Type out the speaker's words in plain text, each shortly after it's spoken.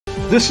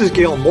This is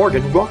Gail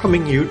Morgan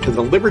welcoming you to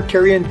the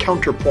Libertarian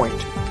Counterpoint.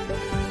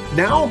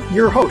 Now,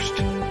 your host,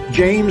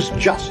 James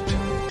Just.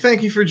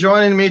 Thank you for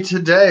joining me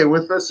today.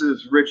 With us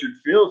is Richard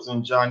Fields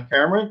and John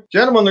Cameron.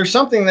 Gentlemen, there's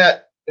something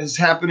that is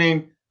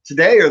happening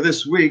today or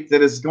this week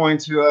that is going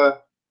to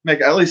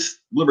make at least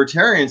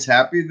libertarians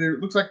happy. It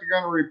looks like they're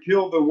going to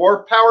repeal the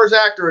War Powers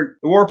Act, or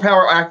the War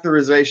Power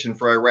Authorization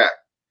for Iraq,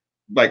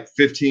 like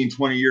 15,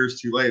 20 years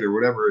too late or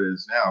whatever it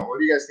is now. What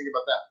do you guys think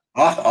about that?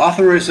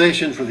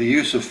 Authorization for the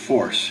use of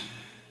force,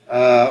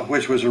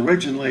 which was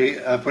originally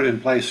put in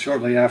place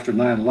shortly after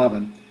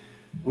 9/11,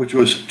 which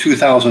was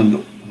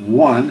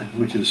 2001,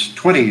 which is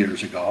 20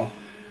 years ago.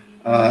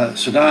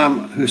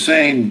 Saddam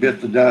Hussein bit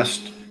the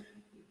dust,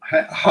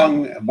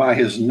 hung by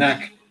his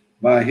neck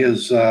by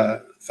his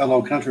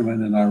fellow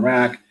countrymen in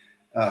Iraq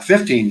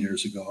 15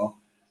 years ago.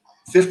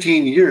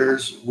 15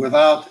 years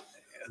without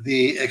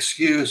the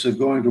excuse of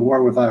going to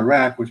war with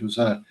Iraq, which was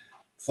a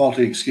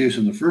faulty excuse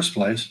in the first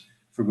place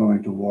for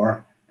going to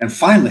war. And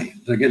finally,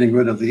 they're getting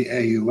rid of the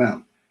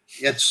AUM.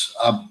 It's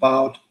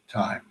about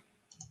time.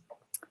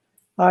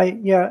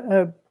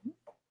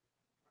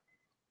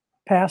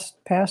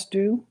 Past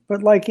due,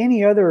 but like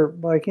any other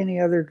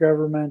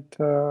government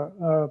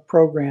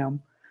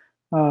program,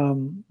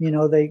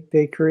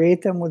 they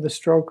create them with the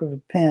stroke of a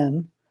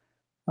pen,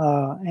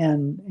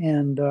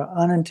 and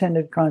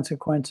unintended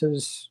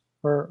consequences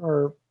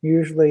are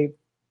usually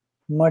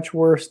much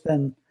worse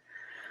than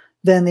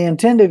the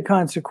intended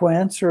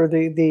consequence, or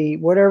the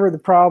whatever the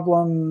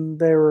problem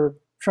they were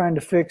trying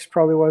to fix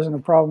probably wasn't a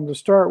problem to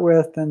start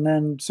with, and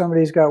then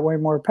somebody's got way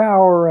more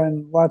power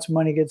and lots of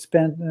money gets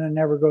spent and it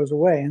never goes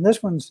away. And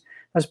this one's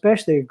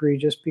especially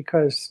egregious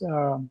because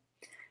the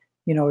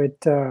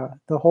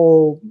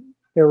whole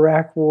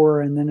Iraq war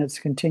and then its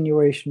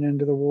continuation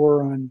into the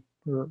war on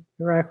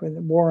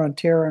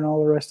terror and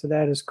all the rest of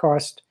that has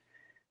cost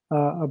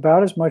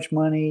about as much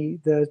money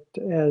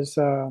as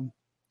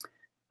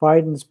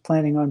Biden's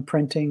planning on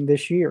printing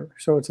this year.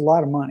 So it's a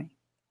lot of money.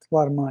 It's a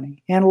lot of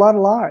money and a lot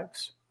of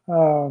lives.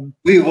 And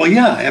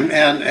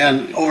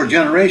over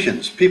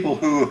generations, people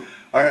who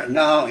are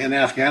now in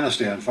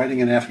Afghanistan, fighting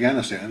in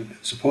Afghanistan,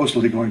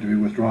 supposedly going to be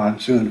withdrawn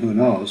soon, who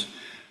knows,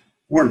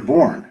 weren't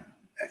born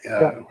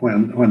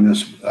when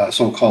this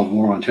so-called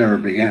war on terror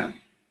began.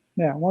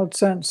 Yeah, well,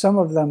 some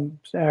of them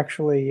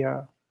actually,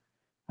 I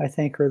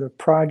think, are the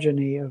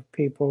progeny of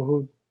people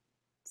who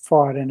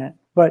fought in it.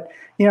 But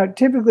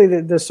typically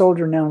the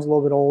soldier now is a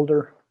little bit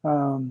older.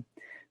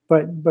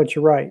 But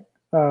you're right.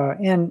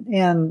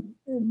 And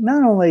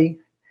not only,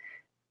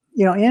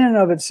 in and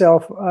of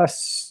itself,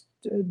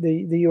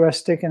 the U.S.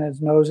 sticking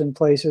its nose in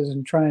places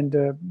and trying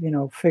to,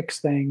 fix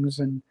things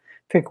and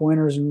pick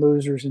winners and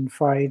losers in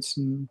fights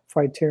and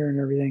fight terror and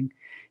everything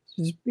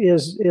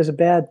is a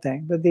bad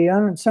thing. But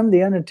some of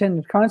the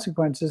unintended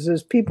consequences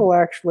is people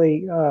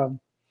actually,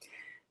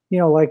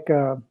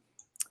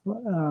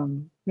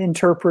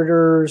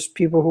 interpreters,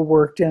 people who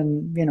worked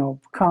in,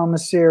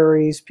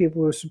 commissaries,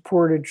 people who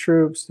supported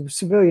troops, the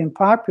civilian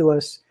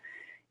populace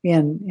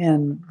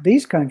in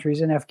these countries,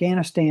 in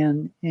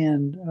Afghanistan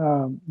and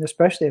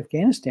especially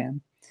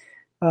Afghanistan,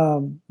 a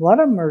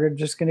lot of them are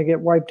just going to get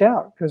wiped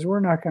out because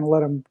we're not going to let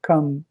them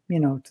come,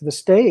 to the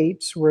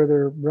States where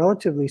they're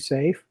relatively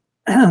safe,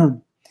 relatively.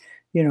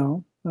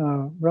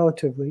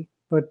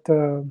 But,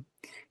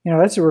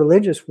 that's a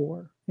religious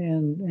war.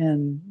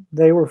 And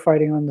they were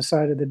fighting on the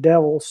side of the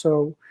devil.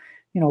 So,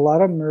 a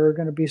lot of them are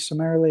going to be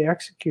summarily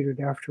executed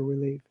after we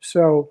leave.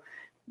 So,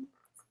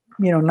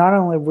 not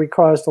only have we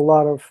caused a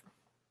lot of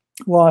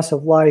loss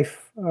of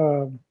life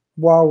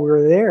while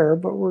we're there,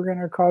 but we're going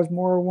to cause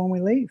more when we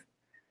leave.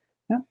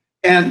 Yeah.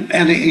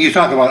 And you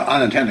talk about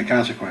unintended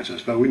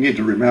consequences, but we need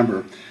to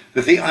remember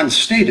that the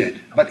unstated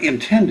but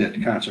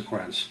intended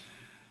consequence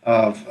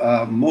of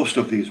most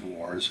of these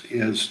wars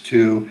is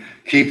to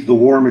keep the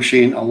war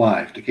machine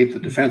alive, to keep the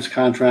defense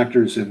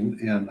contractors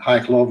in high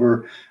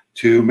clover,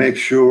 to make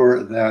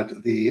sure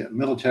that the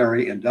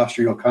military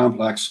industrial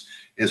complex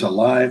is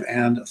alive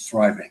and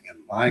thriving. And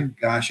my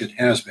gosh, it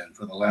has been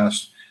for the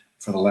last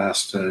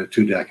 2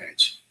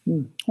 decades.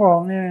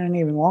 Well, and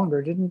even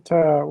longer.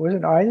 Was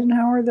it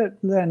Eisenhower that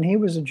then he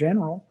was a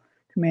general,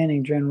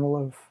 commanding general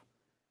of,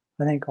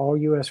 I think, all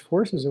U.S.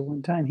 forces at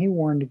one time. He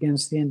warned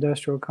against the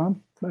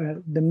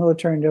the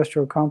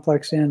military-industrial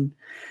complex in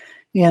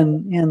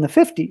the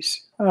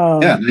 50s.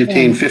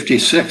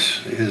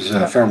 1956 his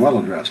farewell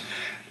address.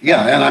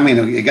 Yeah, and I mean,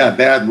 it got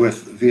bad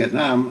with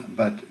Vietnam,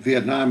 but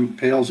Vietnam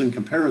pales in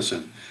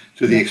comparison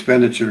to the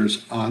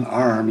expenditures on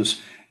arms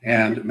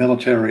and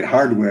military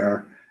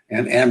hardware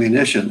and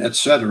ammunition,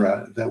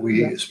 etc., that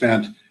we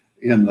spent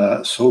in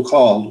the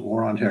so-called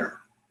war on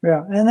terror.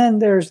 Yeah, and then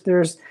there's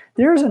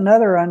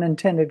another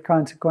unintended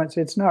consequence.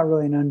 It's not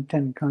really an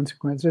unintended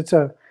consequence.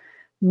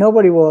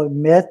 Nobody will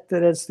admit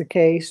that it's the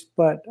case,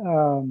 but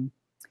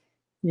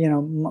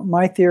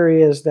my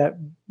theory is that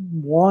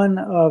one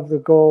of the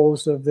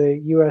goals of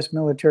the U.S.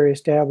 military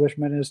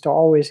establishment is to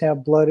always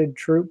have blooded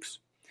troops.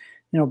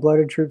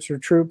 Blooded troops are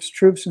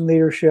troops in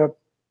leadership,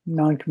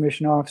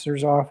 non-commissioned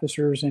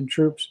officers, and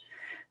troops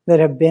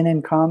that have been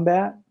in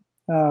combat.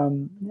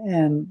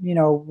 And, you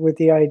know, with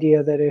the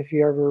idea that if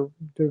you ever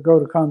go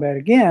to combat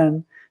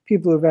again,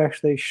 people who've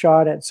actually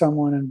shot at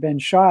someone and been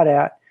shot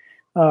at,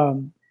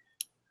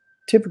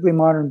 typically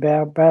modern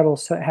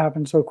battles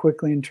happen so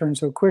quickly and turn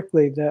so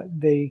quickly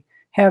that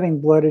having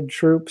blooded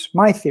troops,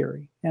 my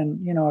theory,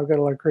 and, you know, I've got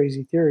a lot of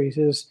crazy theories,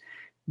 is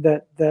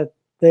that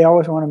they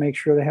always want to make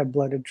sure they have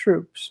blooded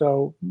troops.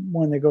 So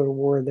when they go to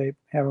war, they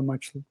have a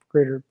much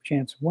greater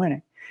chance of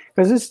winning.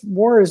 Because this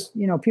war is,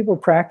 you know, people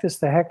practice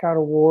the heck out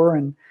of war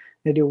and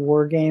they do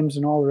war games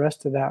and all the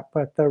rest of that.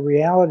 But the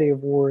reality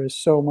of war is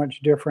so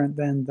much different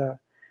than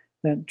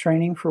than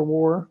training for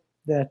war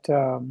that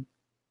the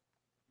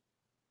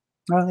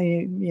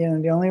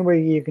only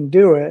way you can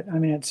do it, I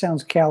mean, it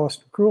sounds callous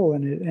and cruel,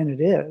 and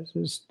it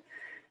is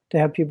to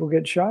have people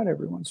get shot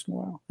every once in a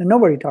while. And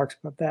nobody talks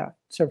about that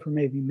except for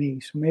maybe me.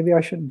 So maybe I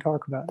shouldn't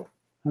talk about it.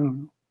 I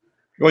don't know.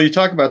 Well, you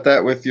talk about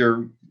that with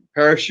your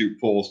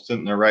parachute poles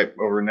sitting there right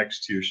over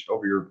next to you,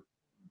 over your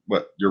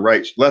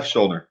left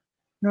shoulder.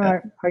 No, yeah.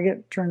 I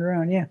get turned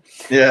around, yeah.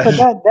 Yeah.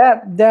 But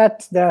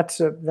that's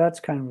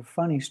kind of a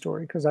funny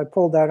story, because I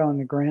pulled that on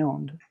the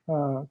ground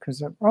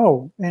because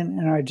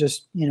and I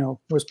just, you know,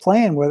 was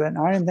playing with it, and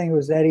I didn't think it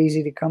was that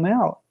easy to come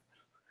out.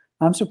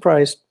 I'm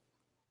surprised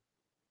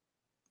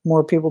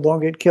more people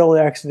don't get killed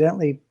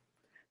accidentally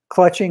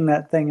clutching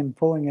that thing and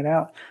pulling it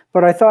out.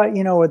 But I thought,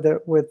 you know,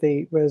 with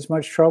as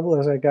much trouble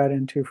as I got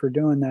into for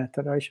doing that,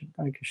 I should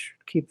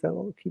keep that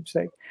little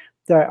keepsake.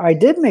 That I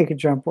did make a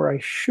jump where I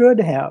should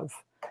have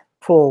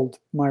pulled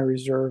my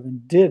reserve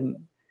and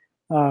didn't.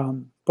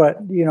 But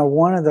you know,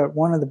 one of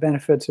the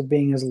benefits of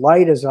being as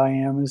light as I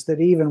am is that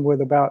even with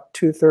about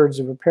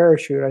 2/3 of a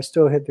parachute, I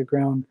still hit the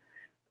ground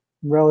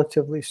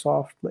relatively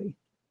softly.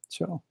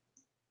 So,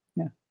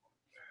 yeah.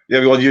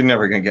 Yeah, well, you're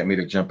never going to get me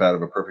to jump out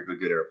of a perfectly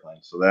good airplane.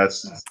 So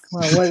that's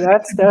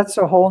that's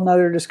a whole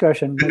nother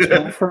discussion. It's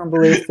my firm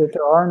belief that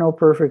there are no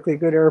perfectly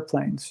good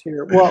airplanes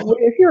here. Well,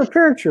 if you're a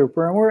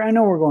paratrooper, and I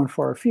know we're going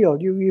far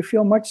afield, you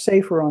feel much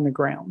safer on the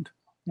ground.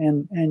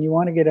 And you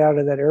want to get out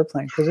of that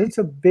airplane because it's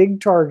a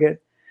big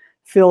target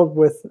filled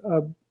with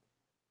a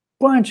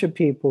bunch of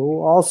people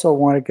who also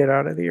want to get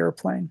out of the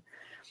airplane.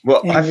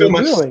 Well, and I feel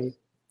much I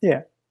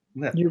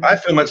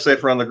feel much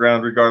safer on the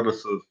ground,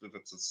 regardless of if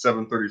it's a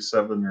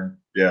 737 or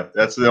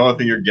That's the only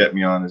thing you'll get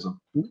me on is a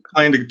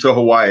plane to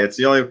Hawaii. It's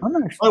the only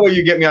way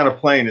you get me on a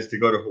plane is to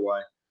go to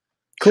Hawaii.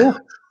 Cool.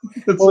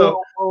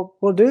 So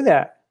we'll do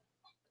that.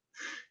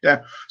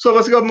 Yeah. So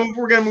let's go.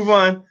 We're gonna move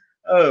on.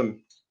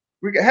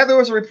 There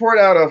was a report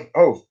out of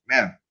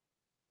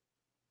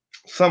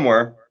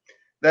somewhere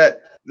that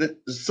the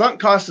sunk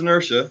cost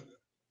inertia,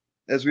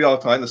 as we all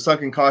call it, the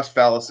sunken cost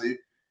fallacy,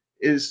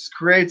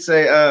 creates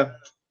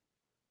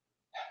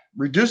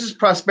reduces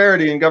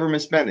prosperity in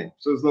government spending.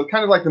 So it's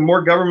kind of like the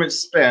more government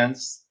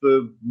spends,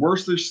 the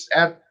worse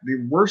I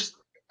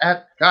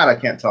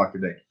can't talk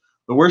today.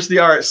 The worse they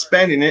are at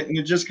spending it, and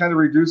it just kind of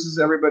reduces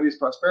everybody's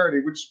prosperity,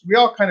 which we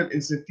all kind of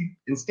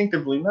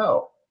instinctively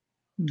know.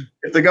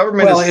 If the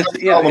government is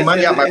sucking all the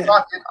money out of my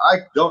pocket, I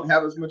don't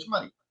have as much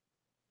money.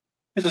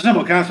 It's a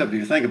simple concept if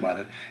you think about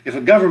it. If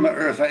a government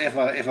or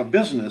if a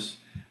business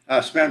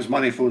spends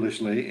money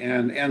foolishly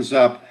and ends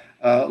up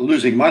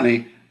losing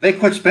money, they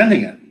quit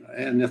spending it.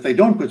 And if they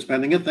don't quit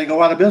spending it, they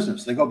go out of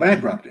business. They go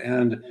bankrupt.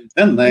 And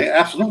then they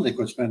absolutely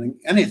quit spending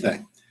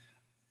anything.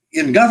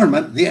 In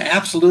government, the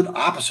absolute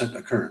opposite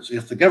occurs.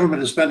 If the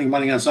government is spending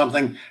money on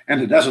something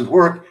and it doesn't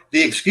work,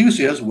 the excuse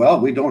is, well,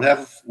 we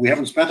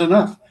haven't spent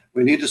enough.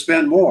 We need to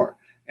spend more.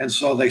 And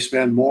so they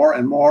spend more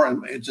and more,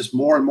 and it just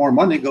more and more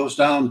money goes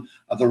down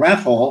the rat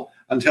hole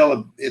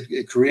until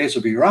it creates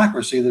a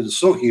bureaucracy that is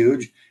so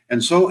huge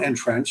and so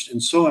entrenched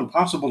and so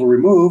impossible to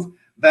remove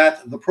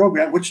that the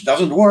program, which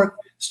doesn't work,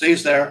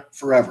 stays there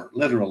forever,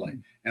 literally.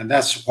 And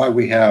that's why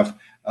we have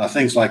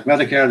things like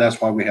Medicare.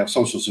 That's why we have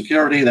Social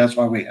Security. That's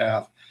why we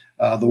have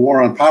the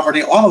war on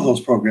poverty. All of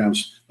those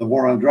programs, the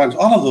war on drugs,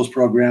 all of those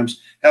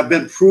programs have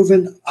been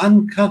proven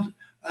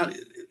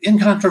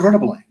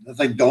incontrovertibly that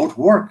they don't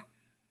work.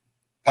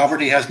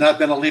 Poverty has not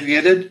been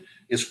alleviated.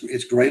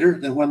 It's greater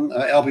than when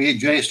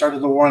LBJ started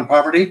the war on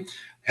poverty.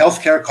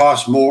 Healthcare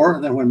costs more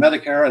than when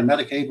Medicare and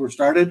Medicaid were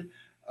started.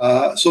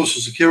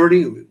 Social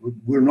Security,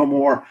 we're no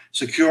more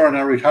secure in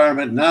our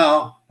retirement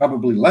now,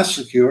 probably less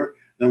secure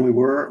than we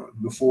were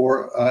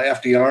before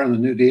FDR and the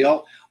New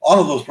Deal.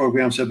 All of those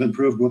programs have been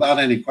proved without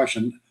any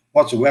question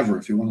whatsoever,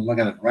 if you want to look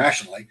at it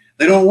rationally.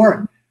 They don't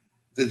work.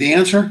 The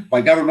answer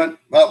by government,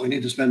 well, we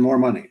need to spend more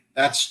money.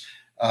 That's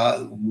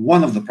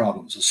one of the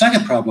problems. The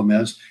second problem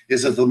is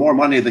that the more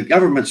money the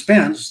government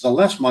spends, the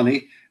less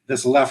money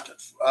that's left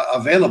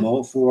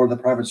available for the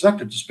private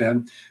sector to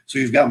spend. So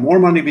you've got more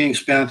money being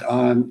spent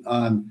on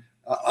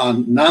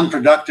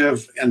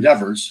non-productive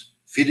endeavors,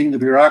 feeding the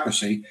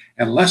bureaucracy,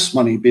 and less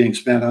money being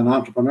spent on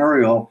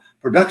entrepreneurial,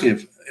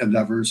 productive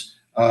endeavors,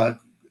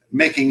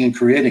 making and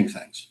creating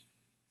things.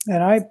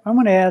 And I'm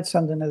going to add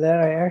something to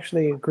that. I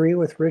actually agree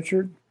with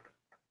Richard.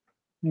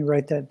 Let me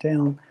write that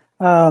down.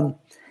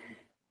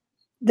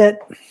 That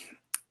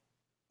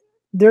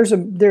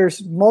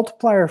there's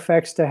multiplier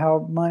effects to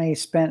how money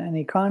is spent, and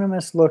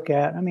economists look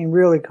at, I mean,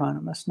 real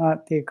economists,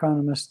 not the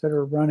economists that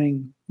are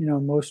running,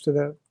 most of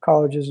the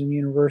colleges and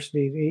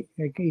universities,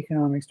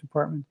 economics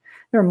department.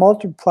 There are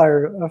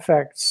multiplier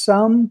effects.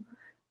 Some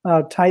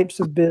types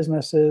of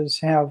businesses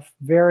have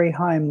very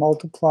high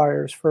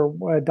multipliers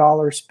for a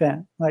dollar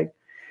spent. Like,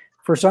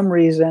 for some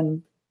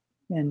reason,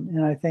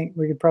 and I think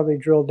we could probably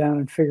drill down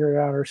and figure it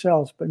out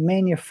ourselves, but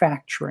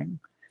manufacturing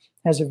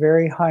has a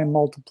very high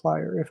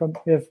multiplier. If a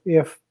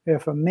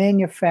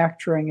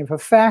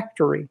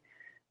factory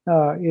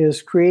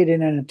is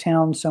created in a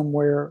town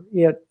somewhere,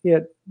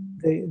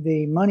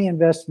 the money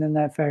invested in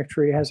that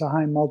factory has a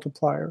high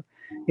multiplier.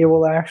 It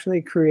will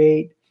actually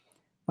create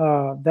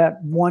that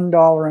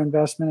 $1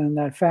 investment in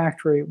that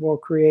factory will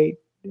create,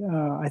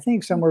 I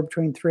think, somewhere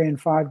between $3 and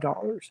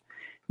 $5.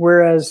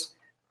 Whereas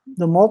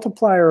the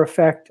multiplier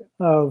effect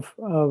of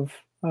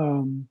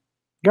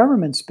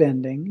government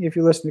spending, if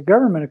you listen to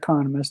government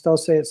economists, they'll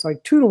say it's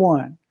like 2 to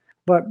 1.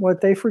 But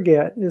what they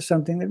forget is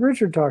something that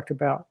Richard talked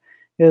about,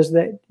 is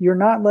that you're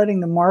not letting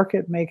the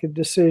market make a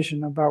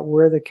decision about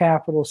where the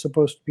capital is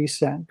supposed to be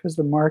sent, because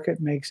the market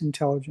makes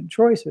intelligent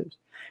choices.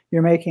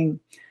 You're making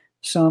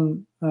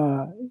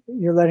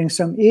you're letting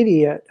some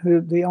idiot who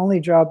the only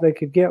job they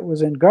could get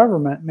was in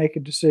government make a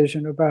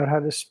decision about how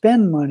to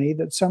spend money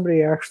that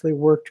somebody actually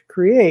worked to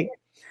create.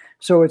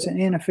 So it's an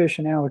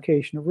inefficient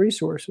allocation of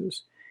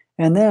resources.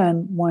 And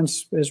then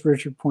once, as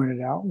Richard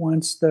pointed out,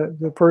 once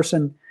the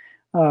person,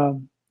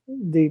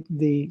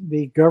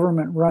 the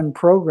government-run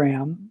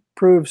program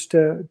proves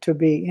to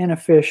be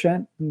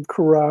inefficient and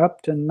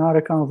corrupt and not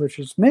accomplish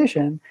its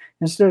mission,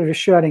 instead of just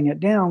shutting it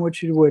down,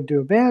 which you would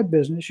do a bad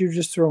business, you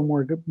just throw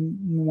more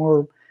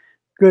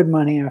good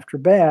money after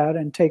bad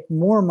and take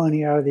more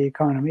money out of the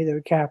economy that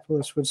a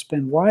capitalist would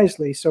spend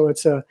wisely. So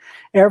it's a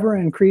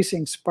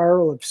ever-increasing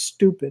spiral of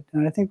stupid.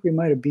 And I think we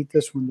might have beat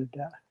this one to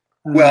death.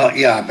 Well,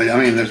 yeah, but I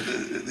mean,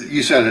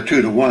 you said a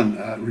 2 to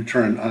 1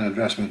 return on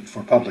investment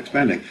for public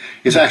spending.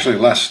 It's actually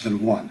less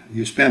than 1.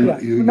 You spend,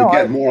 yeah. you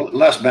get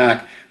less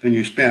back than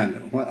you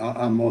spend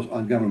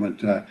on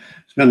government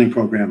spending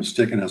programs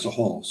taken as a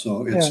whole.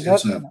 So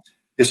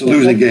it's a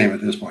losing game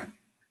at this point.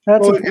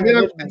 Well,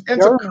 it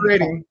ends up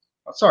creating.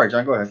 Sorry,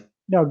 John, go ahead.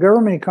 No,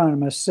 government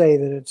economists say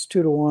that it's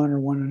 2 to 1 or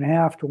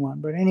 1.5 to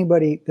 1. But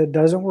anybody that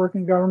doesn't work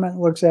in government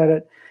looks at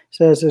it,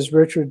 says, as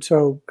Richard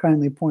so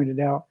kindly pointed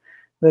out,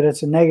 that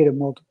it's a negative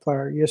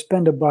multiplier. You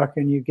spend $1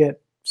 and you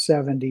get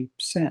 70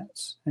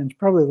 cents. And it's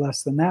probably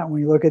less than that when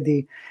you look at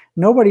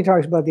nobody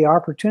talks about the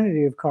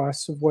opportunity of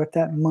costs of what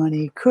that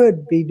money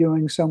could be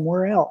doing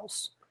somewhere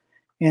else.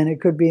 And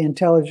it could be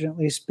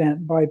intelligently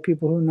spent by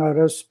people who know how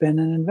to spend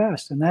and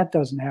invest. And that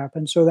doesn't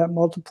happen. So that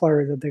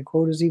multiplier that they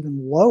quote is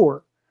even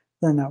lower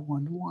than that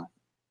 1 to 1.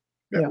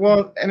 Yeah.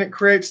 Well, and it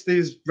creates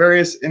these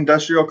various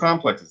industrial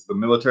complexes, the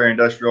military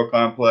industrial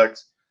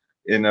complex.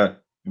 In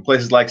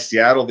places like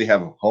Seattle, they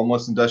have a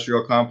homeless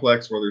industrial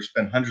complex where they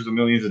spend hundreds of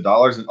millions of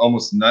dollars, and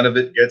almost none of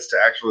it gets to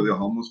actually the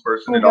homeless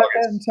person. It all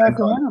gets in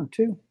Sacramento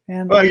too.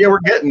 And well, yeah, we're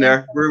getting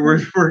there.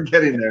 We're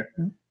getting there.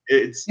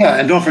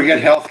 And don't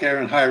forget healthcare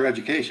and higher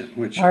education,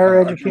 which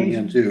higher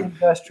education,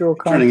 industrial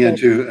turning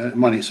into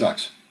money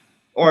sucks.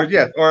 Or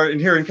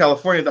here in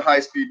California, the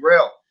high-speed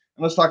rail.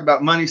 And let's talk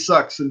about money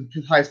sucks and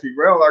high-speed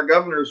rail. Our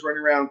governor is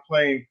running around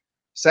playing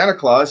Santa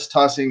Claus,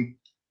 tossing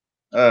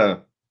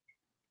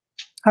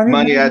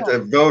money at the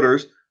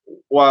voters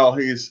while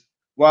his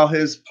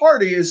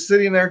party is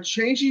sitting there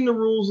changing the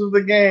rules of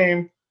the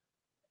game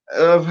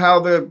of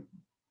how the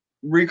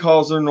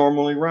recalls are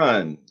normally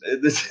run.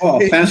 Oh,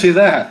 fancy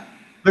that.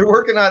 They're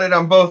working on it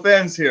on both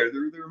ends here.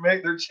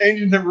 They're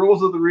changing the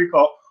rules of the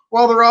recall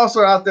while they're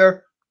also out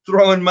there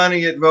throwing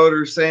money at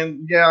voters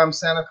saying, yeah, I'm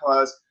Santa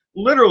Claus.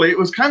 Literally, it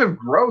was kind of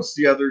gross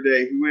the other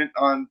day. He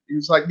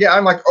was like, yeah,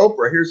 I'm like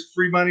Oprah. Here's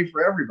free money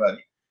for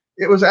everybody.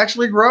 It was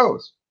actually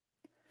gross.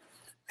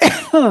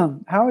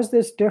 How is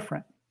this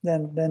different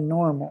than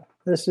normal?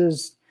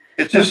 It's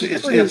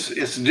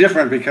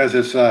different because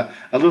it's a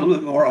little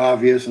bit more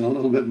obvious and a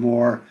little bit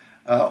more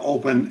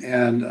open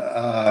and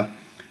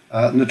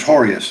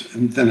notorious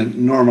than it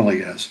normally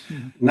is.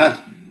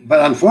 Mm-hmm.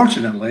 But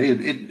unfortunately,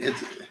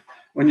 it's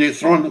when you're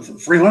throwing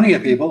free money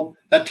at people,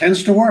 that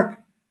tends to work.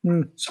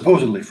 Mm.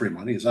 Supposedly free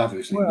money is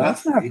obviously not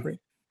free.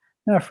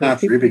 Not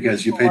free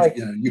because you paid.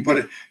 You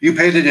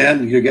paid it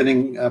in. You're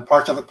getting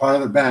part of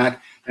it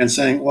back, and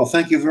saying, "Well,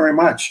 thank you very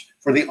much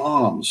for the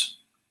alms."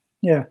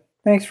 Yeah,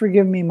 thanks for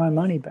giving me my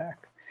money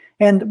back.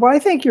 And well, I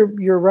think you're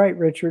right,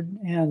 Richard.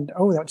 And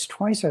that's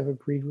twice I've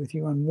agreed with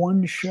you on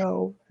one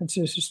show. It's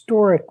just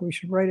historic. We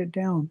should write it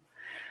down.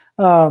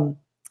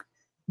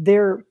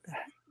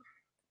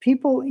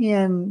 People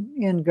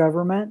in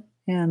government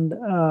and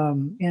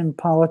in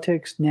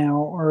politics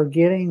now are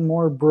getting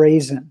more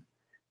brazen.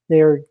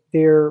 They've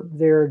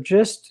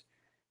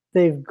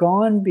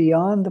gone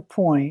beyond the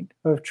point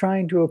of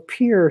trying to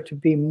appear to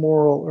be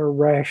moral or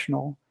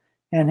rational,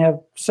 and have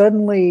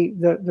suddenly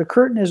the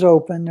curtain is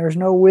open. There's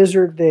no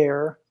wizard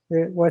there.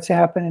 What's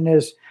happening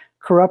is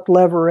corrupt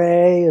lever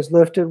A is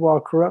lifted while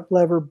corrupt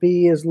lever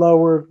B is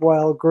lowered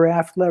while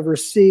graft lever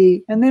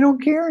C, and they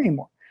don't care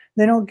anymore.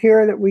 They don't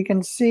care that we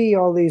can see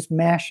all these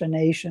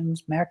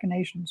machinations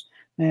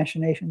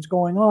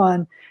going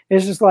on.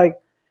 It's just like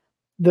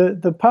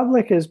the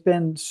public has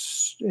been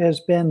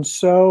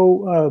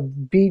so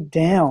beat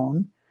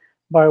down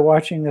by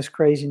watching this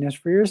craziness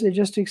for years. They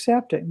just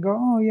accept it and go,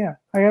 oh yeah.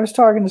 I was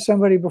talking to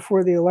somebody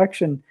before the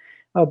election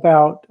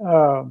about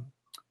the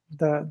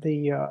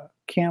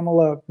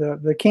Kamala,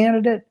 the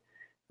candidate,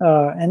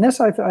 and this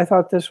I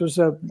thought this was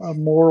a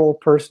moral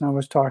person I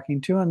was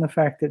talking to, and the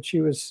fact that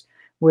she was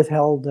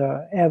withheld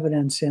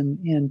evidence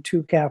in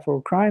 2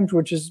 capital crimes,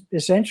 which is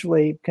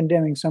essentially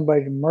condemning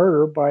somebody to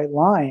murder by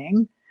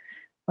lying.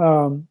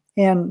 And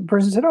the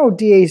person said, oh,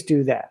 DAs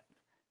do that.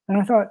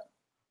 And I thought,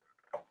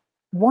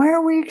 why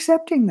are we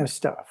accepting this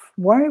stuff?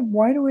 Why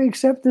do we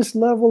accept this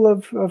level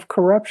of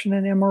corruption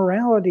and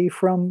immorality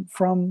from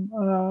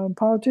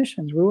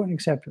politicians? We wouldn't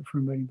accept it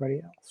from anybody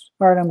else.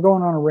 All right, I'm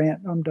going on a rant.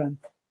 I'm done.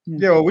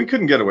 Yeah, well, we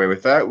couldn't get away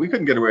with that. We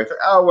couldn't get away with it.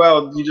 Oh,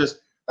 well, you just,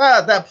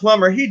 that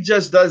plumber, he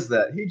just does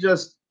that. He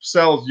just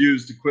sells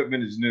used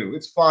equipment as new.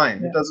 It's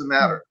fine. It doesn't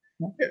matter.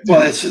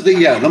 Well, it's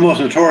the most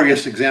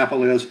notorious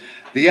example is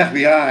the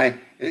FBI.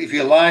 If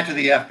you lie to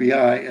the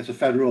FBI, it's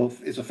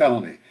a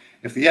felony.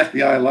 If the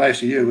FBI lies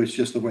to you, it's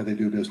just the way they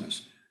do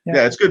business.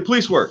 Yeah, it's good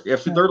police work.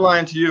 If they're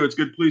lying to you, it's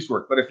good police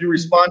work. But if you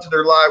respond to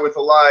their lie with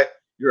a lie,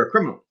 you're a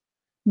criminal.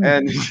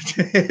 And it's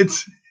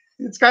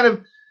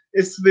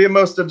the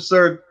most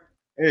absurd.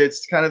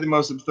 It's kind of the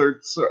most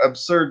absurd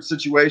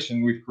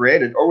situation we've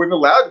created, or we've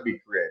allowed to be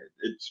created.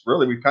 It's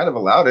really, we've kind of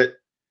allowed it.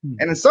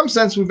 And in some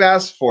sense, we've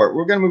asked for it.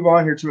 We're going to move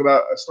on here to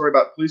about a story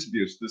about police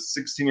abuse. This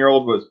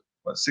 18-year-old was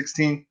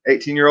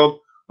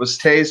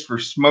tased for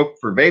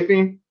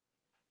vaping.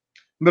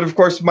 But of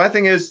course, my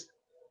thing is,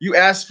 you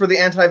asked for the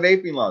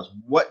anti-vaping laws.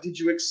 What did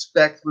you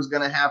expect was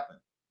going to happen?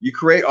 You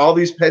create all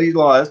these petty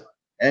laws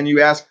and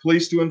you ask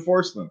police to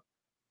enforce them.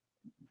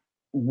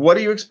 What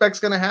do you expect is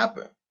going to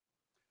happen?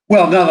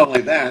 Well, not only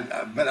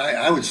that, but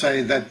I would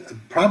say that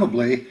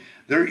probably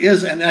there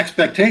is an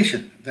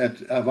expectation that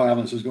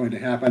violence is going to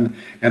happen,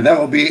 and that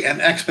will be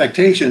an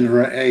expectation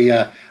or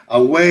a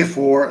way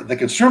for the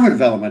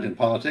conservative element in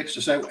politics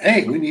to say,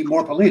 hey, we need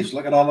more police.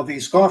 Look at all of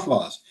these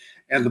scofflaws.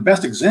 And the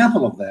best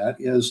example of that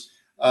is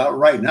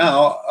right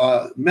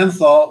now,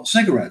 menthol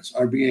cigarettes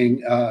are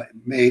being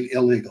made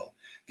illegal.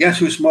 Guess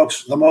who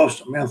smokes the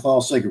most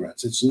menthol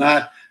cigarettes? It's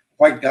not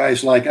white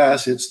guys like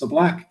us, it's the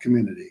black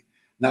community.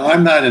 Now,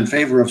 I'm not in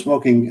favor of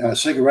smoking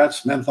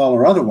cigarettes, menthol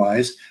or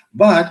otherwise,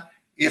 but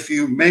if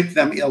you make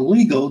them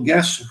illegal,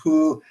 guess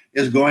who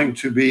is going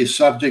to be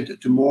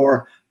subject to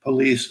more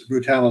police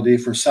brutality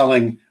for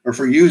selling or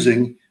for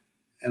using,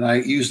 and I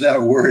use that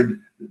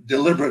word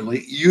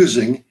deliberately,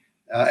 using,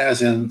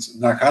 as in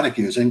narcotic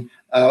using,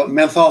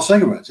 menthol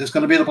cigarettes. It's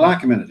going to be the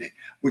black community,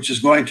 which is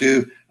going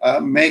to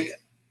make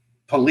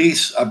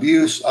police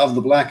abuse of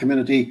the black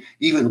community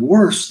even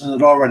worse than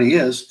it already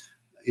is.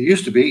 It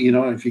used to be, you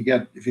know, if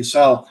you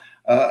sell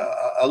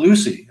a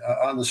Lucy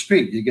on the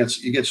street, you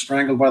get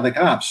strangled by the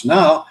cops.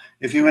 Now,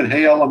 if you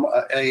inhale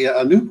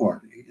a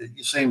Newport,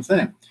 same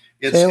thing.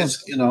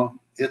 It's you know,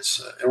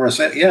 it's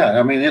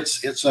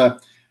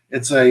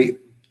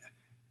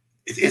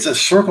a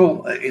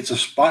circle. It's a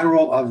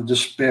spiral of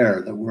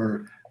despair that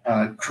we're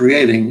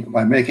creating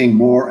by making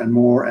more and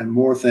more and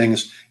more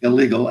things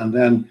illegal, and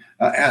then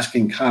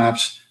asking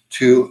cops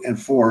to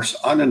enforce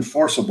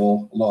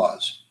unenforceable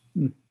laws.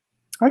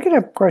 I could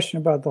have a question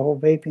about the whole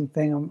vaping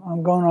thing.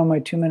 I'm going on my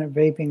 2-minute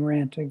vaping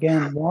rant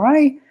again.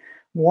 Why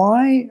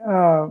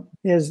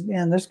is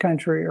in this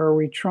country are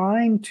we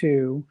trying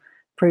to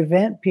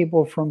prevent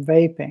people from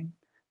vaping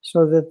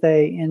so that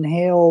they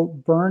inhale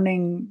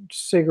burning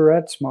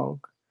cigarette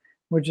smoke,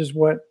 which is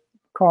what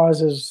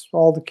causes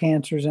all the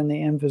cancers and the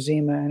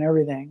emphysema and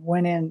everything?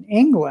 When in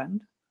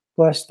England,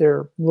 bless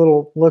their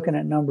little looking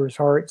at numbers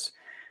hearts,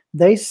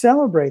 they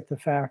celebrate the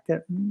fact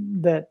that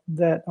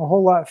a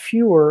whole lot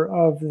fewer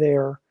of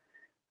their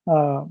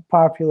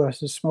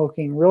populace is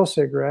smoking real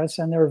cigarettes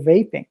and they're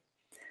vaping.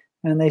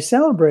 And they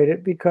celebrate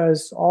it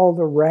because all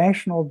the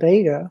rational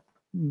data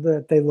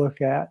that they look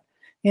at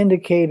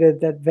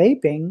indicated that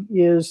vaping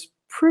is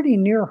pretty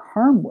near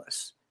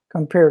harmless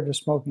compared to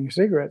smoking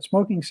cigarettes.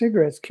 Smoking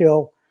cigarettes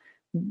kill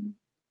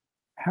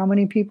how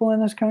many people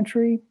in this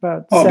country?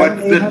 About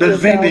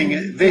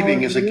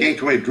vaping is a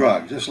gateway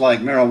drug, just like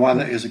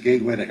marijuana is a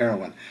gateway to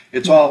heroin.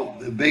 It's all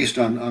based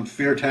on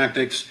fear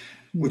tactics,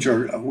 which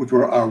are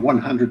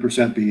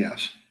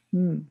 100%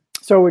 BS.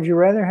 So, would you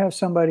rather have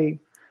somebody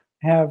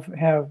have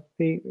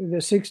the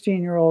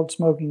 16-year-old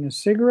smoking a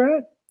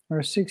cigarette or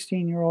a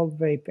 16-year-old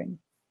vaping?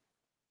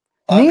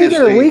 Obviously,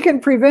 neither. We can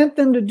prevent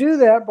them to do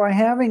that by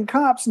having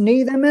cops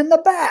knee them in the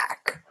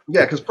back.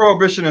 Yeah, because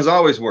prohibition has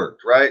always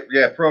worked, right?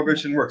 Yeah,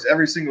 prohibition works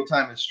every single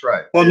time it's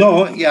tried. Well,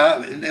 no,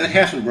 yeah, it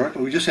hasn't worked,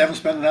 but we just haven't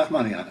spent enough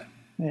money on it.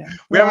 Yeah.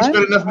 We haven't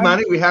spent enough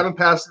money. We haven't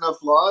passed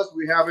enough laws.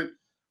 We haven't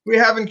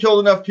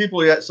killed enough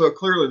people yet. So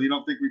clearly, you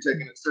don't think we're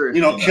taking it seriously.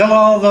 You know, kill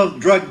all the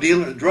drug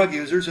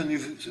users, and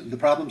the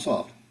problem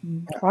solved.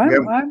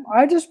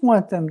 I just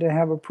want them to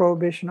have a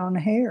prohibition on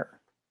hair,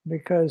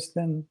 because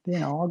then, you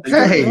know,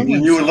 Hey,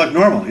 you would look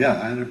normal.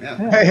 Yeah.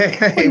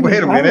 Hey,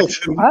 wait a minute.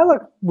 I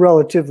look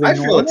relatively I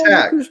feel normal.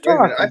 attacked. Who's Wait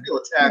a minute. I talking? feel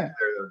attacked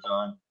there, though,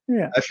 John.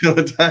 Yeah. I feel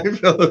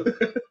attacked.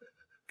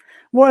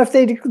 Well, if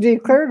they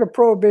declared a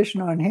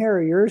prohibition on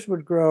hair, yours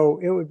would grow.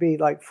 It would be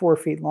like 4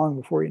 feet long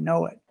before you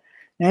know it.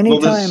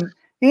 Anytime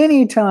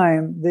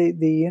the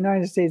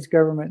United States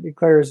government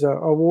declares a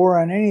war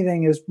on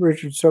anything, as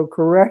Richard so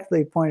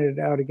correctly pointed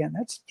out again,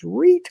 that's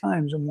 3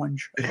 times in one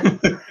show.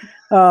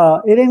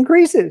 It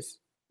increases.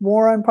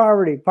 War on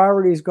poverty.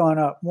 Poverty's gone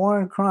up. War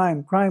on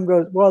crime. Crime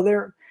goes, well,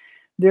 there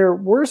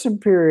were some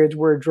periods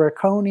where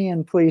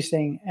draconian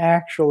policing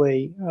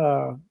actually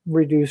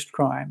reduced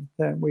crime.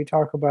 That we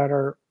talk about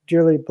our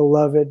dearly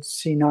beloved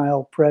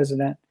senile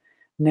president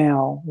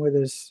now, with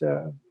his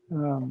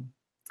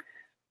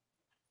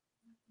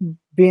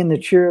being the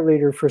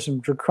cheerleader for some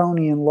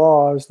draconian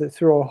laws that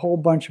throw a whole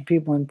bunch of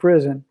people in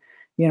prison.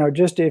 You know,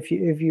 just if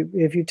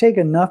you take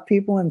enough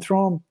people and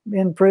throw them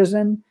in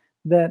prison,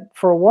 that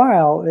for a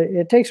while,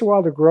 it takes a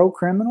while to grow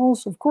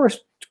criminals. Of course,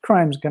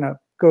 crime's going to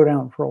go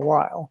down for a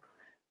while,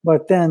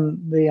 but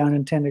then the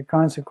unintended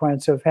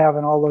consequence of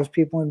having all those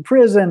people in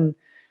prison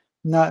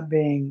not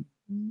being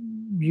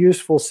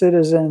useful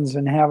citizens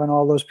and having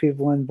all those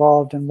people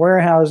involved in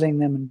warehousing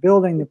them and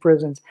building the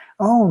prisons.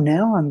 Oh,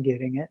 now I'm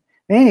getting it.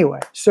 Anyway,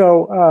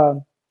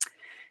 so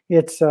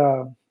it's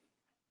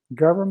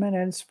government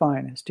at its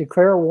finest.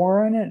 Declare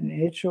war on it, and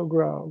it shall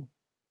grow.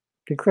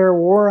 Declare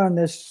war on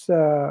this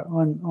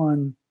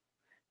no,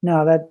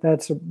 that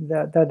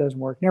doesn't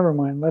work. Never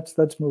mind.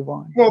 Let's move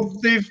on. Well,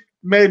 they've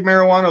made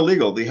marijuana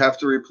legal. They have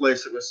to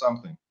replace it with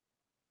something.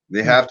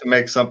 They have to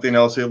make something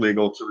else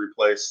illegal to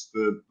replace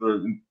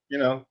the you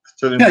know.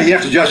 Yeah, you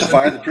have to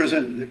justify the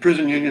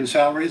prison union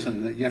salaries,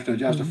 and you have to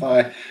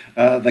justify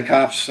the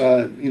cops,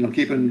 you know,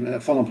 keeping a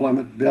full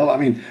employment bill. I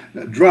mean,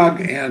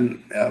 drug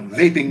and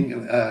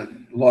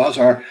vaping laws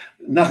are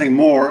nothing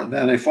more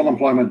than a full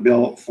employment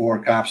bill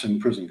for cops and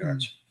prison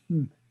guards.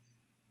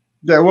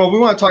 Yeah, well, we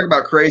want to talk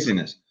about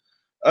craziness.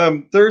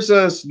 There's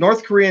a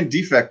North Korean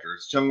defector,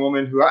 this young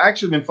woman who I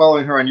actually been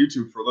following her on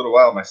YouTube for a little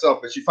while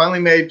myself, but she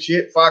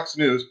hit Fox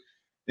News,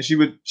 and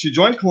she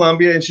joined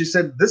Columbia, and she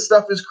said this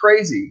stuff is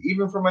crazy,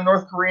 even from a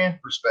North Korean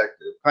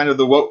perspective, kind of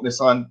the wokeness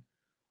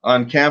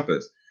on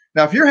campus.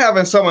 Now, if you're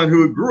having someone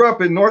who grew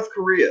up in North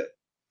Korea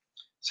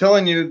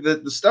telling you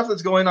that the stuff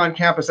that's going on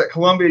campus at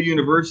Columbia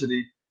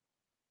University,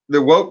 the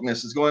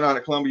wokeness is going on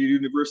at Columbia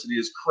University,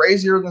 is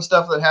crazier than the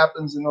stuff that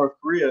happens in North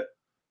Korea,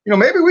 you know,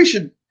 maybe we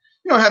should.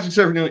 You don't have to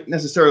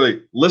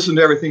necessarily listen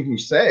to everything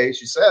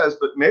she says,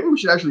 but maybe we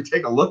should actually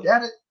take a look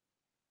at it.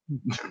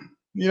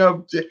 You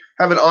know,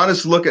 have an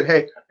honest look at,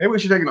 hey, maybe we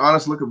should take an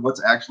honest look at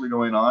what's actually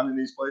going on in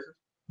these places.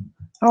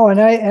 Oh, and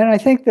I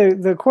think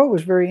the quote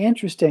was very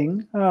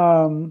interesting.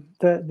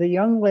 The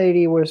young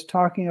lady was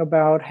talking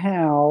about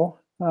how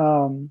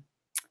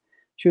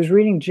she was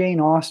reading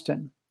Jane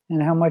Austen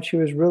and how much she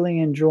was really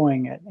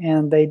enjoying it,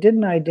 and they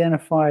didn't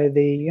identify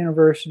the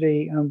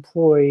university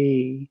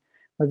employee.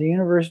 The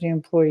university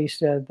employee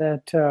said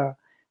that,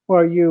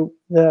 well,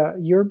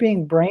 you're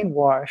being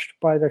brainwashed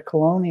by the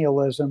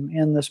colonialism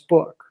in this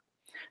book.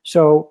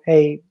 So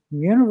a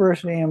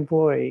university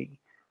employee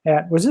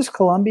was this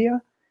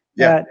Columbia?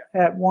 Yeah.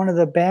 At one of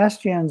the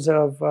bastions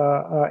of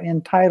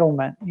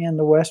entitlement in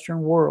the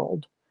Western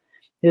world,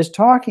 is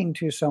talking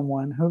to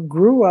someone who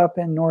grew up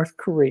in North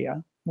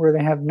Korea, where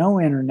they have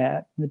no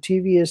internet, the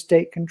TV is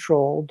state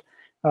controlled,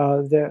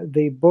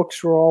 the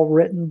books are all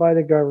written by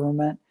the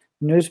government,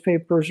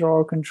 newspapers are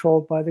all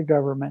controlled by the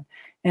government,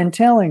 and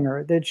telling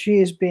her that she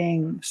is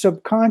being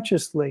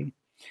subconsciously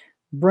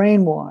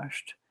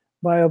brainwashed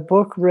by a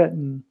book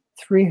written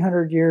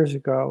 300 years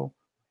ago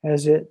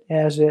as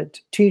it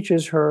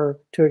teaches her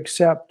to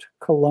accept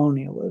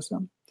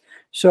colonialism.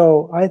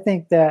 So I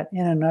think that,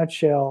 in a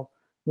nutshell,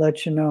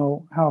 lets you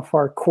know how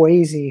far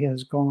quasi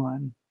has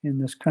gone in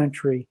this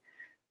country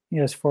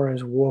as far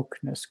as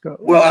wokeness goes.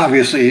 Well,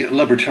 obviously,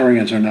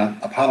 libertarians are not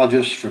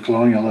apologists for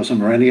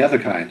colonialism or any other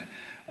kind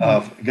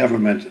of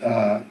government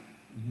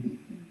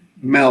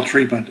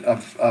maltreatment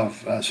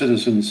of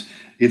citizens,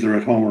 either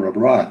at home or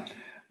abroad.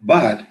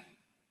 But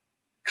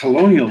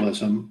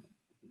colonialism,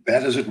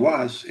 bad as it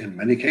was in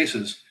many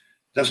cases,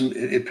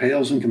 it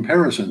pales in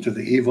comparison to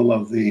the evil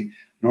of the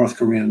North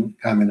Korean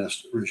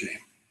communist regime.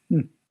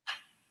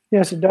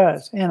 Yes, it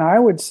does. And I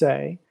would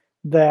say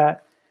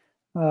that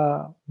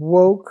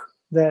woke,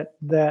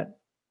 that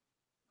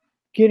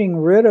getting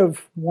rid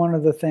of one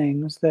of the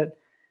things that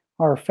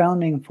our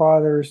founding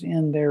fathers,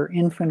 in their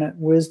infinite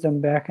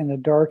wisdom back in the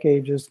Dark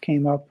Ages,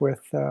 came up with,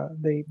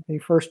 the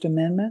First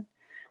Amendment,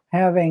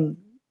 having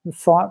the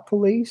thought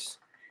police,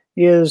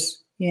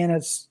 is in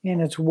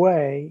its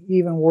way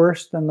even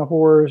worse than the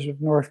horrors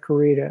of North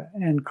Korea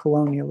and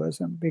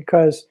colonialism,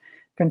 because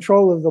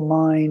control of the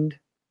mind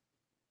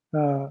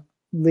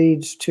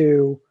leads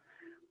to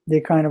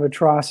the kind of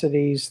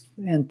atrocities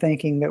and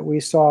thinking that we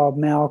saw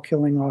Mao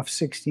killing off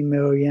 60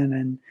 million,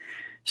 and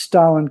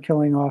Stalin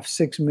killing off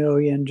 6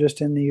 million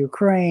just in the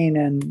Ukraine,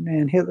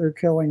 and Hitler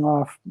killing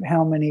off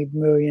how many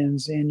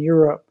millions in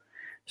Europe.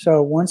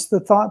 So once the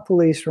thought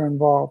police are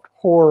involved,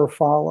 horror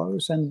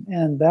follows,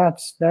 and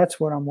that's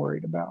what I'm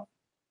worried about.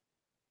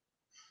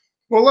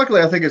 Well,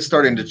 luckily, I think it's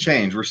starting to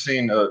change. We're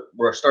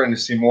starting to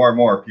see more and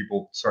more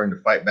people starting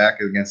to fight back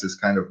against this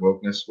kind of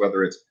wokeness.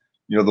 Whether it's,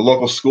 you know, the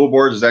local school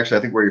boards is actually,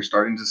 I think, where you're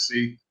starting to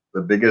see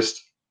the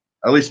biggest,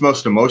 at least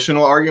most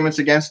emotional arguments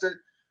against it.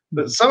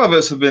 But some of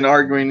us have been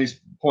arguing these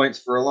points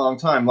for a long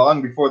time,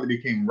 long before they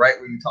became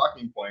right-wing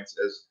talking points.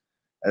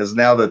 As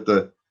now that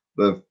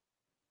the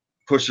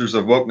pushers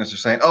of wokeness are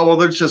saying, oh, well,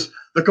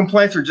 the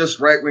complaints are just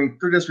right-wing,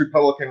 they're just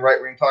Republican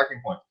right-wing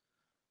talking points.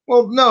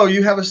 Well, no,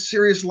 you have a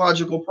serious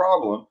logical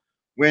problem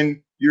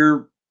when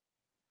you're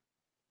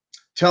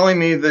telling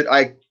me that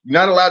you're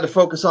not allowed to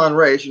focus on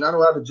race, you're not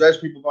allowed to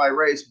judge people by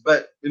race,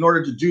 but in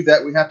order to do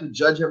that, we have to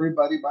judge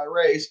everybody by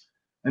race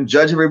and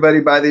judge everybody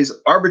by these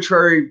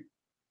arbitrary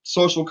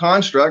social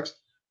constructs.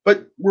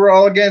 But we're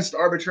all against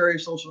arbitrary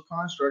social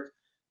constructs.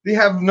 They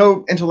have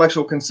no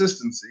intellectual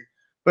consistency.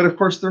 But of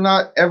course, they're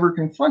not ever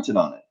confronted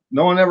on it.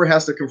 No one ever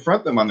has to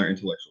confront them on their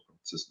intellectual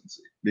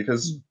consistency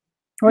because,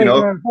 Wait,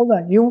 hold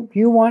on.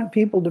 You want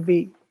people to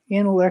be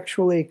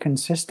intellectually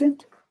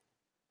consistent?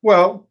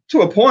 Well,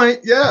 to a point,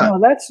 yeah. No,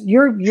 that's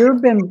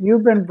you've been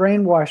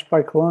brainwashed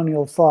by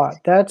colonial thought.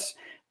 That's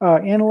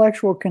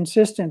intellectual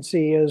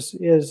consistency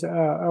is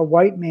a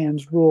white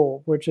man's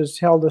rule, which has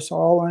held us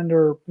all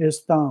under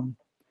his thumb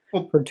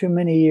for too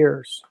many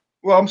years.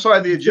 Well, I'm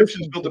sorry, the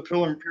Egyptians built the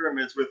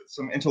pyramids with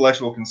some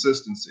intellectual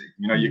consistency.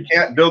 You know, you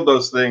can't build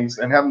those things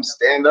and have them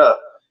stand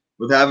up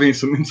with having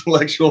some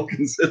intellectual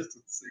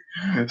consistency.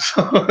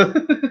 So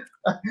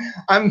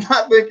I'm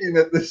not thinking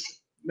that this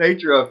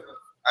nature of,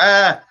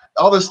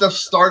 all this stuff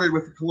started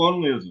with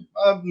colonialism.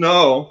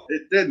 No,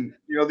 it didn't.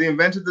 You know, they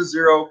invented the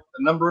zero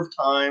a number of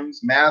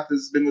times. Math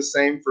has been the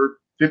same for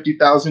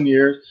 50,000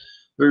 years.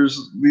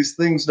 These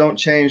things don't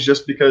change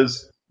just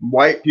because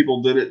white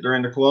people did it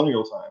during the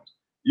colonial times.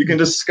 You can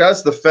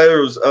discuss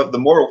the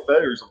moral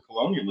failures of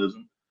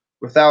colonialism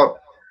without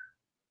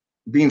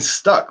being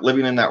stuck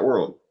living in that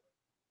world.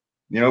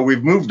 You know,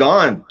 we've moved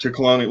on to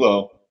colonial.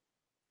 Well,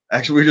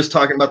 actually, we're just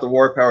talking about the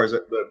war powers,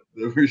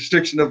 the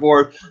restriction of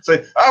war.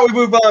 Say, we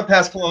moved on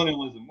past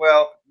colonialism.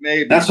 Well,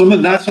 maybe not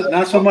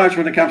so much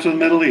when it comes to the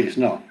Middle East.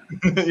 No.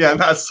 Yeah,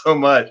 not so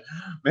much.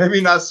 Maybe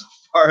not so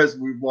far as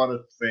we want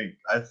to think.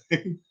 I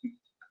think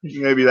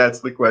maybe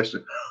that's the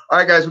question. All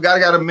right, guys, we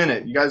got a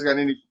minute. You guys got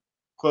any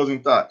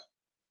closing thoughts?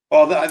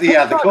 Well,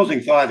 the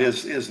closing thought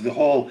is the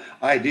whole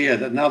idea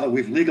that now that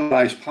we've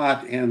legalized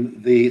pot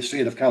in the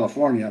state of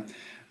California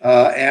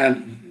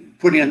and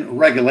put in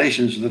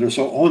regulations that are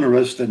so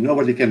onerous that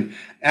nobody can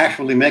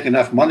actually make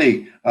enough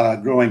money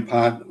growing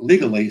pot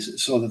legally,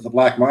 so that the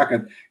black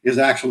market is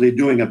actually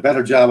doing a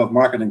better job of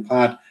marketing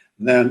pot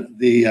than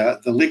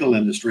the legal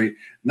industry.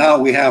 Now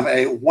we have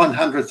a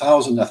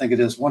 $100,000, I think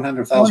it is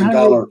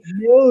 $100,000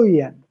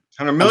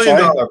 $100 million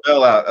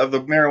bailout of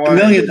the marijuana.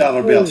 $1 million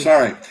bill.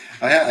 Sorry,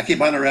 I keep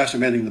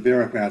underestimating the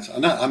bureaucrats. A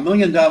 $1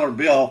 million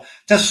bill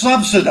to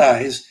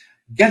subsidize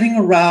getting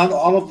around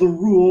all of the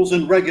rules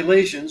and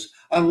regulations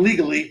on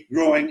legally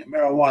growing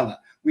marijuana.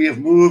 We have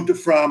moved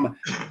from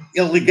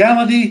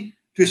illegality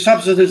to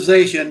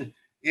subsidization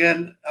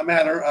in a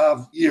matter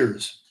of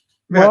years.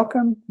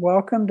 Welcome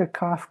to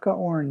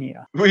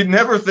Kafka-ornia. We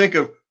never think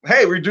of,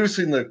 hey,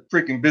 reducing the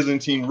freaking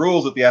Byzantine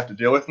rules that they have to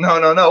deal with. No.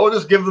 We'll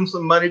just give them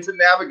some money to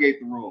navigate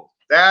the rules.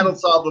 That'll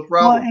solve the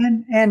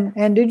problem. Well,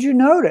 and did you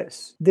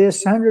notice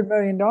this $100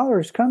 million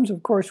comes,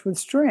 of course, with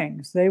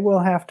strings? They will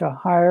have to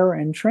hire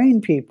and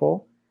train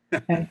people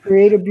and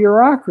create a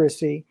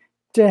bureaucracy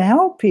to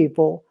help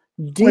people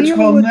deal which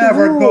will with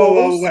never the rules,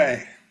 go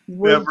away.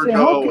 Never to go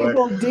help away.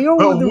 people deal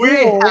But with the we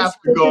rules have to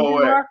that go the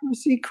away.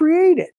 bureaucracy created.